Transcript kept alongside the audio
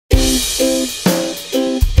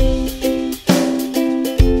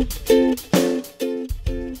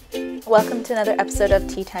Welcome to another episode of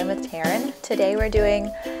Tea Time with Tarryn. Today we're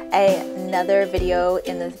doing another video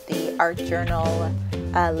in the art journal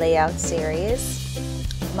layout series.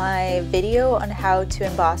 My video on how to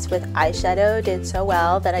emboss with eyeshadow did so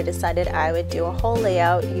well that I decided I would do a whole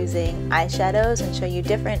layout using eyeshadows and show you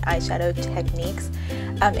different eyeshadow techniques,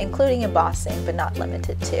 including embossing but not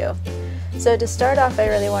limited to. So to start off, I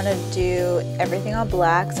really want to do everything on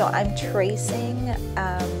black, so I'm tracing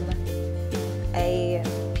a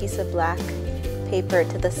piece of black paper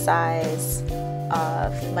to the size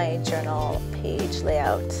of my journal page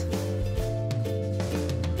layout.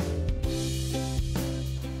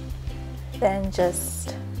 Then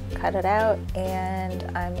just cut it out,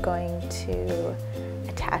 and I'm going to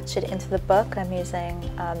attach it into the book. I'm using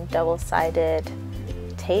double-sided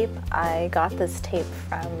tape. I got this tape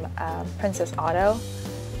from Princess Auto,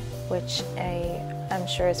 which I'm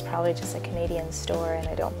sure is probably just a Canadian store, and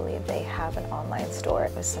I don't believe they have an online store.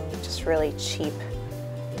 It was some just really cheap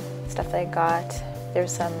stuff that I got.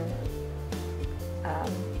 There's some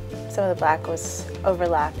of the black was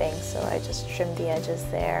overlapping, so I just trimmed the edges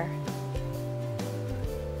there.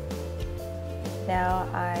 Now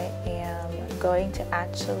I am going to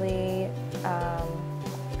actually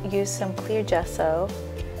use some clear gesso,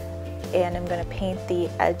 and I'm going to paint the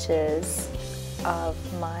edges of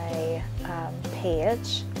my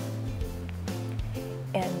page,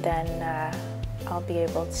 and then I'll be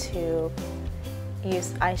able to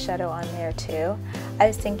use eyeshadow on there too. I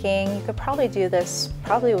was thinking you could probably do this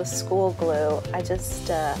with school glue. I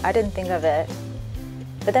didn't think of it,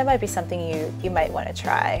 but that might be something you might want to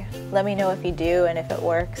try. Let me know if you do and if it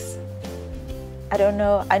works. I don't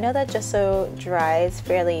know. I know that gesso dries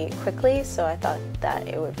fairly quickly, so I thought that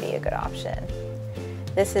it would be a good option.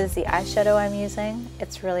 This is the eyeshadow I'm using.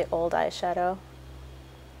 It's really old eyeshadow.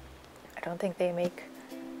 I don't think they make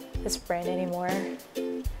this brand anymore,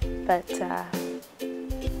 but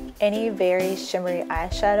any very shimmery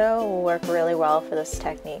eyeshadow will work really well for this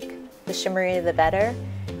technique. The shimmerier the better.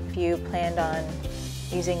 If you planned on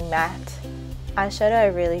using matte eyeshadow, I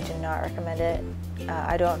really do not recommend it.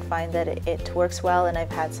 I don't find that it works well, and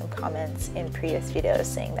I've had some comments in previous videos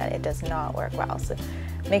saying that it does not work well. So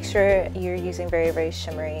make sure you're using very, very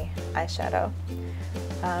shimmery eyeshadow.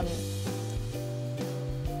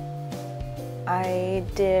 I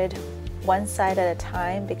did one side at a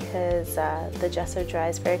time because the gesso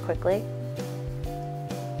dries very quickly.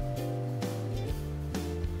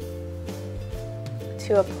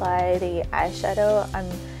 To apply the eyeshadow, I'm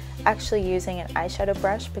actually using an eyeshadow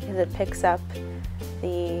brush because it picks up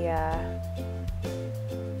the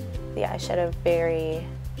eyeshadow very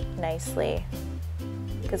nicely,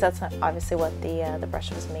 because that's not obviously what the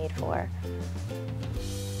brush was made for.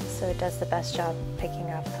 So it does the best job picking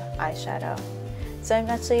up eyeshadow. So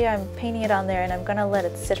I'm painting it on there, and I'm going to let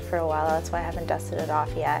it sit for a while. That's why I haven't dusted it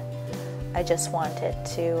off yet. I just want it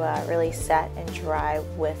to really set and dry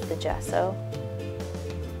with the gesso.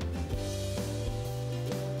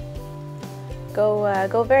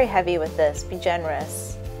 Go very heavy with this. Be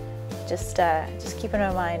generous. Just keep in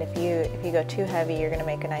mind, if you go too heavy, you're going to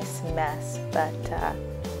make a nice mess. But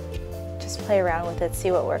just play around with it,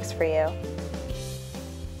 see what works for you.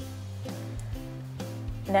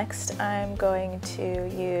 Next, I'm going to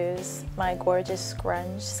use my gorgeous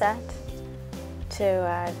grunge set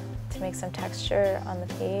to make some texture on the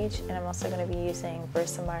page, and I'm also going to be using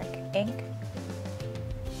Versamark ink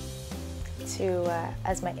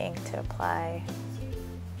as my ink to apply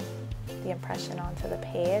the impression onto the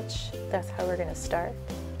page. That's how we're going to start.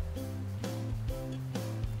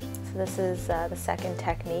 So this is the second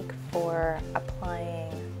technique for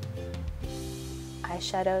applying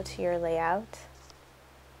eyeshadow to your layout.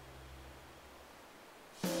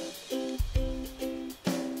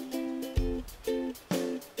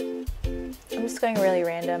 I'm just going really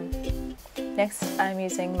random. Next, I'm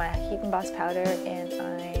using my heat emboss powder, and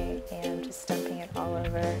I am just dumping it all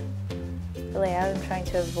over the layout. I'm trying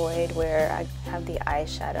to avoid where I have the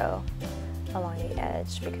eyeshadow along the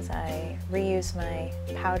edge because I reuse my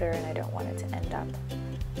powder and I don't want it to end up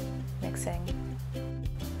mixing.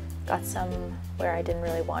 Got some where I didn't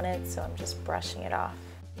really want it, so I'm just brushing it off.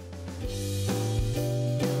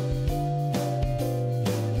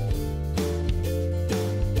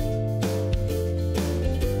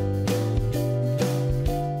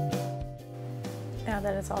 Now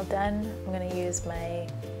that it's all done, I'm going to use my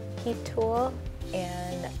heat tool,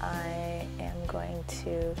 and I am going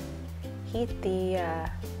to heat the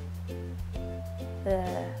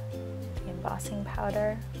embossing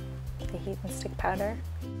powder, the heat and stick powder.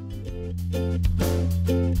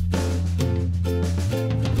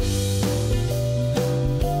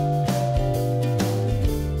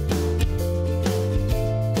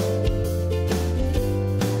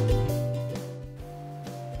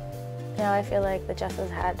 like the gesso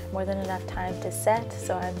has had more than enough time to set,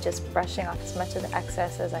 so I'm just brushing off as much of the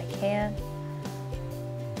excess as I can.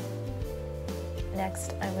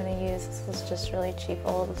 Next, I'm going to use, this was just really cheap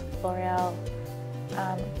old L'Oreal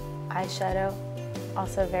eyeshadow,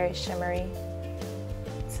 also very shimmery,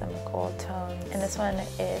 some gold tones. And this one,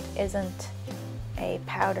 it isn't a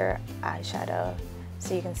powder eyeshadow,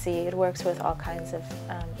 so you can see it works with all kinds of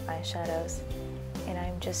eyeshadows. And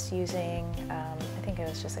I'm just using, I think it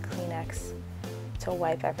was just a Kleenex to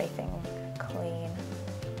wipe everything clean.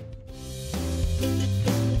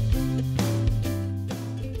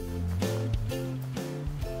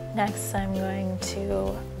 Next, I'm going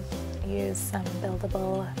to use some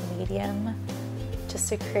buildable medium just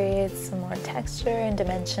to create some more texture and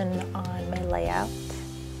dimension on my layout.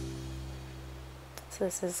 So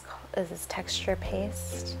this is texture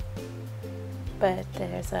paste, but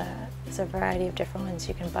there's a variety of different ones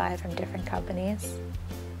you can buy from different companies.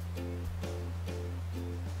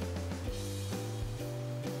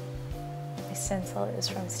 My stencil is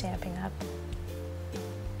from Stampin' Up.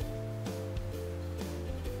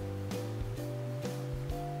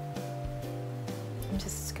 I'm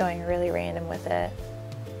just going really random with it.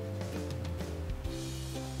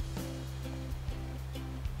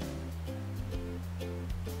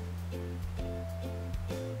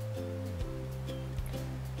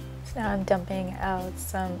 So now I'm dumping out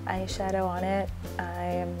some eyeshadow on it.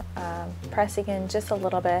 I'm pressing in just a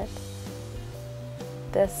little bit.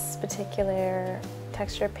 This particular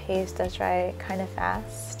texture paste does dry kind of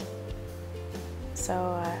fast, so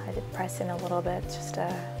I did press in a little bit just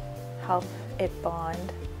to help it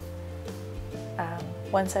bond.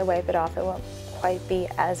 Once I wipe it off, it won't quite be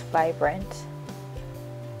as vibrant.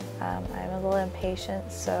 I'm a little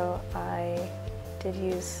impatient, so I did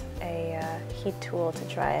use a heat tool to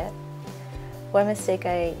dry it. One mistake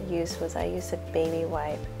I used was I used a baby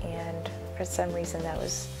wipe, and for some reason that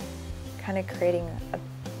was kind of creating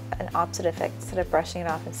an opposite effect. Instead of brushing it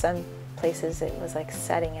off, in some places it was like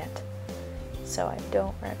setting it. So I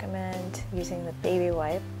don't recommend using the baby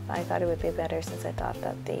wipe. I thought it would be better since I thought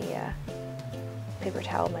that the paper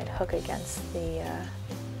towel might hook against the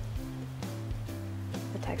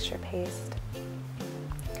texture paste.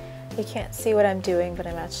 You can't see what I'm doing, but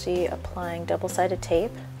I'm actually applying double-sided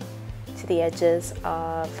tape to the edges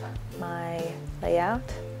of my layout.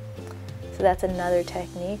 So that's another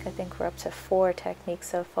technique. I think we're up to 4 techniques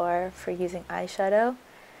so far for using eyeshadow.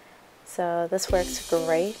 So this works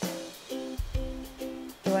great.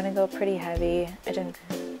 You want to go pretty heavy. I didn't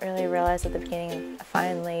really realize at the beginning.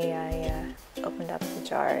 Finally, I opened up the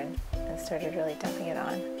jar and started really dumping it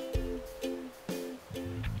on.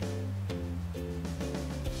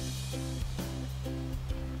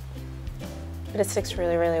 But it sticks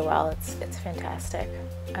really, really well. It's fantastic.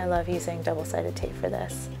 I love using double-sided tape for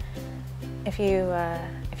this. If you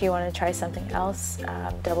want to try something else,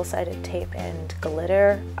 double-sided tape and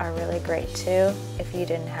glitter are really great too. If you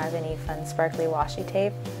didn't have any fun sparkly washi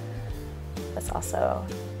tape, that's also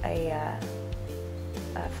a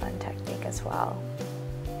fun technique as well.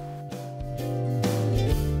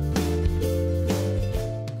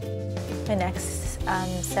 My next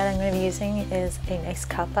set I'm going to be using is a nice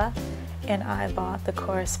cuppa, and I bought the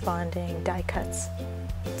corresponding die cuts.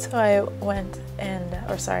 So I went and,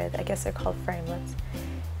 I guess they're called framelits,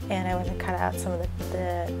 and I went and cut out some of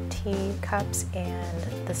the tea cups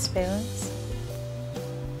and the spoons.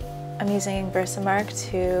 I'm using Versamark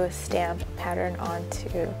to stamp a pattern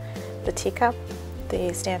onto the teacup.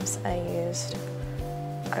 The stamps I used,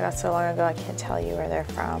 I got so long ago I can't tell you where they're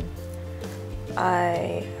from.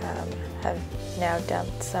 I have now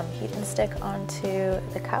dumped some heat and stick onto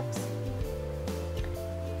the cups,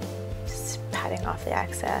 just patting off the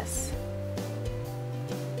excess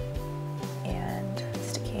and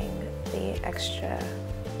sticking the extra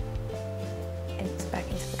back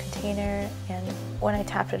into the container. And when I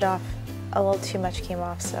tapped it off, a little too much came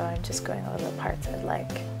off, so I'm just going over the parts I'd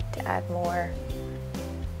like to add more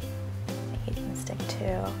heat and stick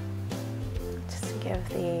to, just to give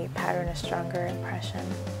the pattern a stronger impression.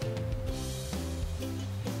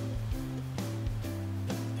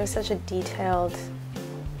 It was such a detailed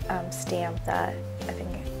stamp that I think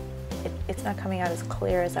it's not coming out as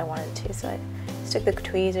clear as I wanted it to, so I just took the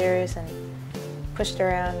tweezers and pushed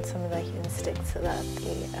around some of the heat and stick so that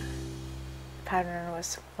the pattern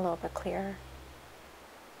was a little bit clearer.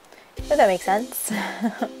 If that makes sense.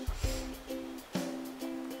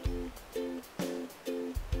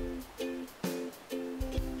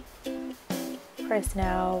 Of course,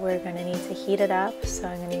 now we're going to need to heat it up, so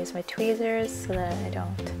I'm going to use my tweezers so that I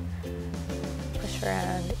don't push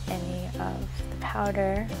around any of the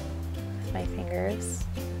powder with my fingers.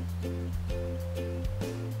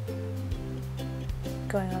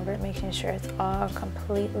 going over it, making sure it's all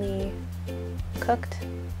completely cooked.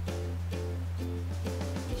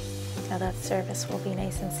 Now that surface will be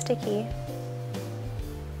nice and sticky.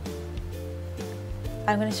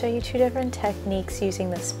 I'm going to show you two different techniques using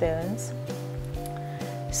the spoons.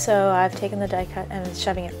 So I've taken the die cut and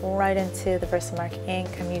shoving it right into the Versamark ink.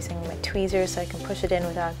 I'm using my tweezers so I can push it in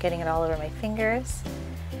without getting it all over my fingers.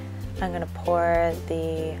 I'm going to pour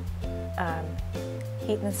the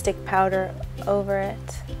heat and stick powder over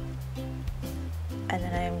it, and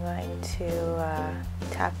then I'm going to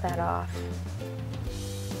tap that off.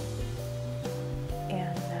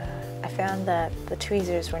 And I found that the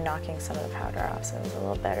tweezers were knocking some of the powder off, so it was a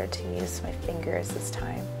little better to use my fingers this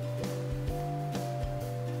time.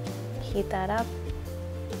 Heat that up.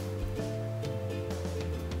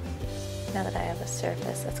 Now that I have a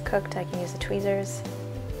surface that's cooked, I can use the tweezers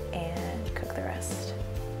and cook the rest.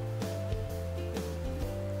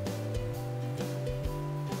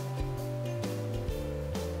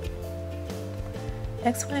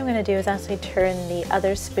 Next, what I'm going to do is actually turn the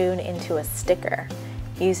other spoon into a sticker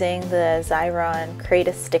using the Xyron Create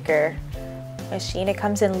a Sticker machine. It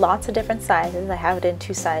comes in lots of different sizes. I have it in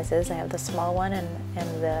two sizes. I have the small one and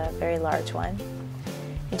the very large one.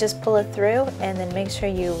 You just pull it through and then make sure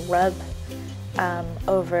you rub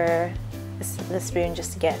over the spoon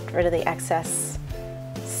just to get rid of the excess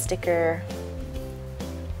sticker-ness.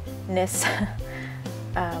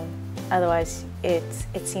 Otherwise it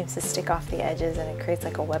seems to stick off the edges and it creates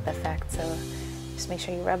like a web effect. So just make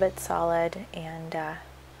sure you rub it solid. And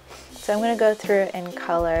so I'm going to go through and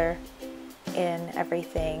color in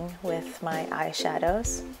everything with my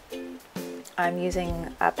eyeshadows. I'm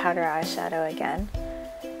using a powder eyeshadow again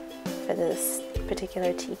for this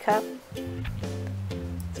particular teacup.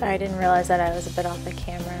 Sorry, I didn't realize that I was a bit off the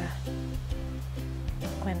camera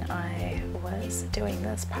when I was doing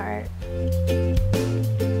this part.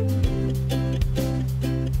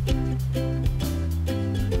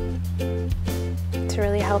 To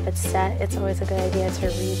really help it set, it's always a good idea to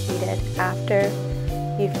reheat it after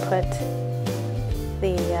you've put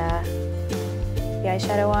the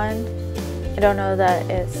eyeshadow on. I don't know that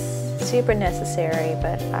it's super necessary,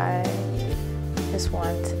 but I just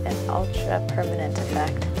want an ultra permanent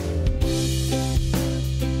effect.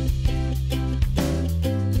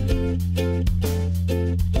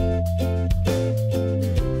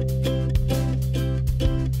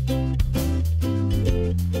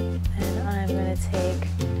 And I'm going to take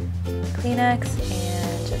Kleenex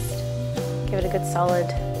and just give it a good solid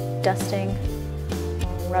dusting.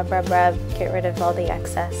 Rub, rub, rub, get rid of all the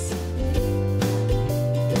excess.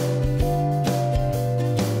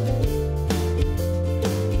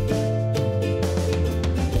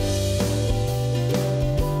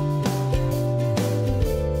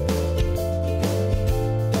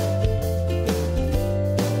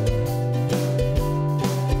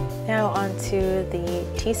 Now onto the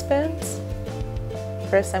teaspoons.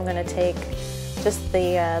 First I'm going to take just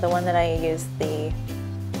the one that I used the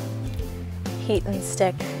heat and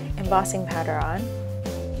stick embossing powder on.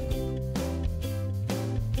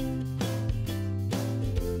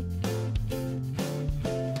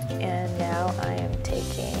 And now I am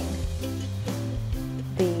taking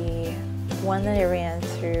the one that I ran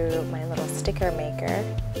through my little sticker maker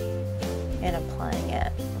and applying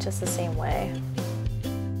it just the same way.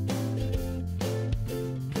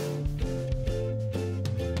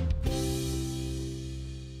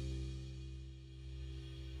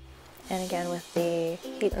 And again with the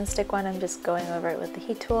heat and stick one, I'm just going over it with the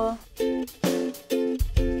heat tool. I'm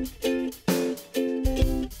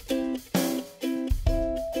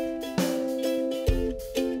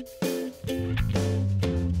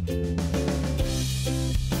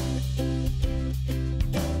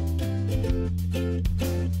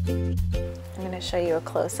going to show you a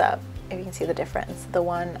close-up if you can see the difference. The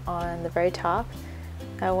one on the very top,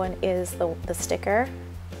 that one is the sticker,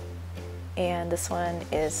 and this one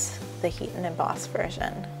is the heat and emboss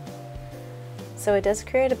version. So it does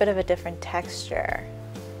create a bit of a different texture,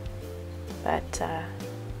 but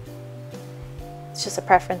it's just a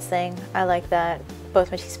preference thing. I like that both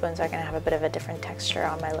my teaspoons are going to have a bit of a different texture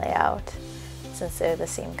on my layout since they're the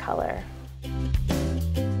same color.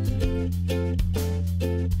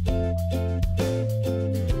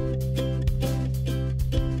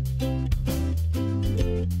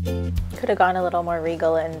 Could have gone a little more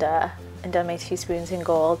regal and done my teaspoons in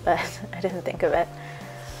gold, but I didn't think of it.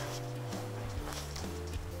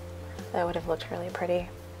 That would have looked really pretty.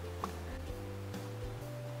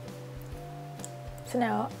 So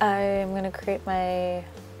now I'm going to create my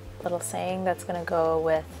little saying that's going to go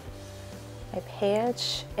with my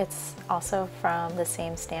page. It's also from the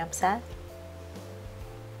same stamp set.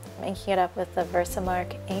 inking it up with the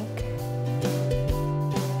Versamark ink.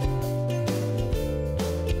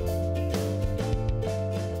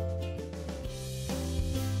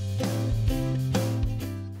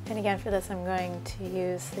 And again, for this I'm going to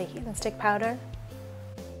use the heat and stick powder.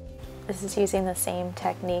 This is using the same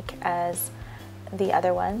technique as the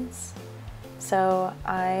other ones. So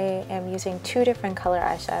I am using 2 different color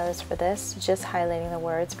eyeshadows for this, just highlighting the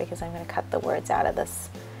words because I'm going to cut the words out of this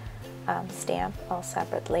stamp all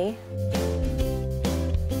separately.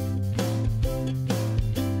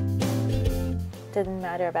 Didn't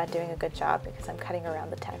matter about doing a good job because I'm cutting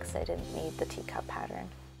around the text. I didn't need the teacup pattern.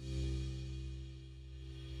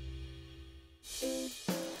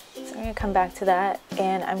 So I'm going to come back to that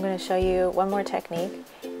and I'm going to show you one more technique,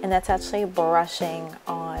 and that's actually brushing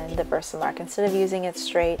on the Versamark. Instead of using it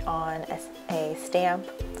straight on a stamp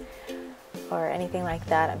or anything like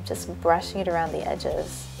that, I'm just brushing it around the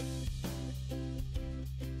edges.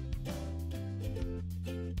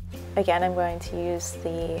 Again, I'm going to use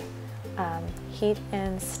the heat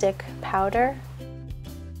and stick powder,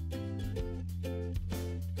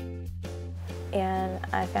 and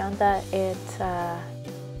I found that it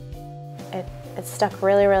stuck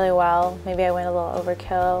really well. Maybe I went a little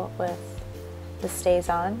overkill with the stays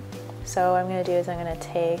on. So what I'm going to do is I'm going to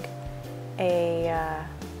take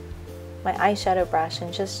my eyeshadow brush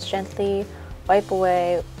and just gently wipe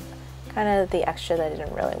away kind of the extra that I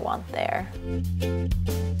didn't really want there.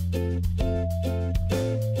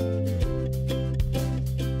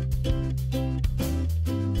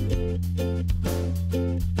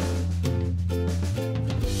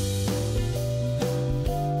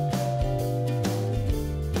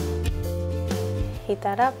 Heat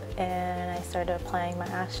that up and I started applying my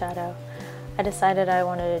eyeshadow. I decided I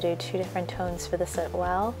wanted to do 2 different tones for this as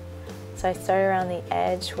well. So I started around the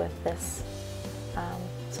edge with this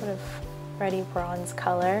sort of reddy bronze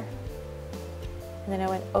color. And then I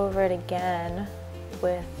went over it again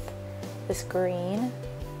with this green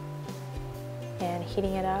and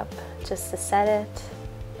heating it up just to set it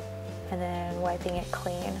and then wiping it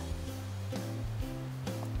clean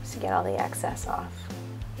just to get all the excess off.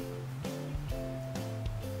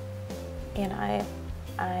 And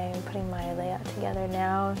I'm putting my layout together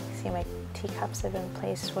now. You see my teacups have been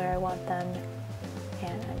placed where I want them,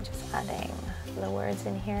 and I'm just adding the words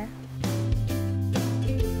in here.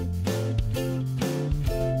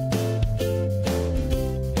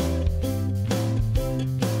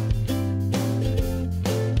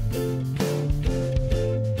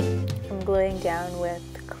 I'm gluing down with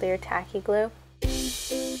clear tacky glue.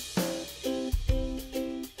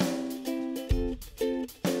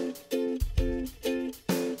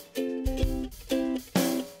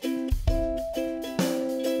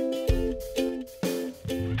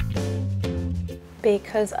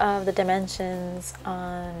 Because of the dimensions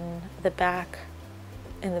on the back,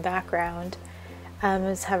 in the background, I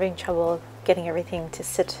was having trouble getting everything to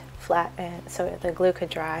sit flat and so the glue could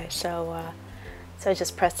dry. So I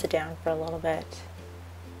just pressed it down for a little bit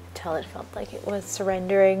until it felt like it was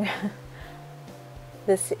surrendering.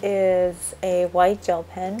 This is a white gel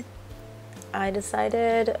pen. I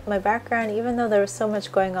decided my background, even though there was so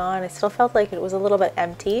much going on, I still felt like it was a little bit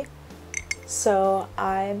empty. So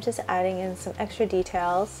I'm just adding in some extra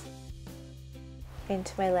details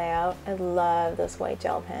into my layout. I love this white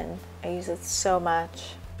gel pen. I use it so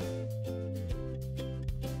much.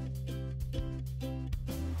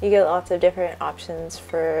 You get lots of different options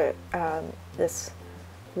for this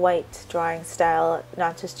white drawing style,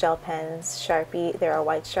 not just gel pens, Sharpie. There are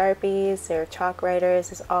white Sharpies, there are chalk writers,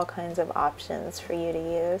 there's all kinds of options for you to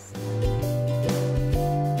use.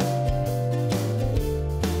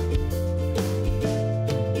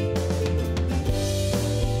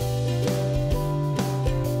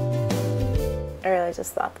 I really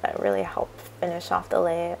just thought that really helped finish off the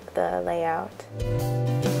layout.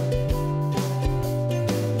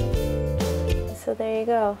 So there you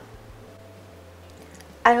go.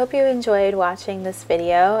 I hope you enjoyed watching this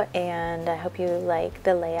video, and I hope you like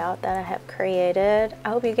the layout that I have created. I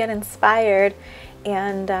hope you get inspired,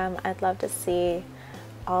 and I'd love to see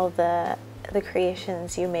all the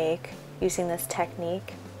creations you make using this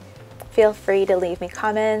technique. Feel free to leave me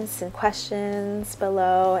comments and questions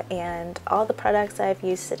below, and all the products I've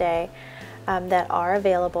used today that are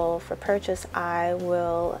available for purchase, I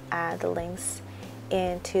will add the links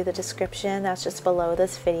into the description that's just below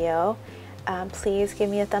this video. Please give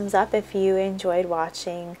me a thumbs up if you enjoyed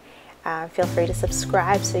watching. Feel free to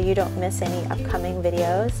subscribe so you don't miss any upcoming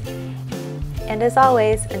videos. And as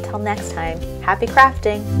always, until next time, happy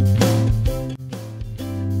crafting!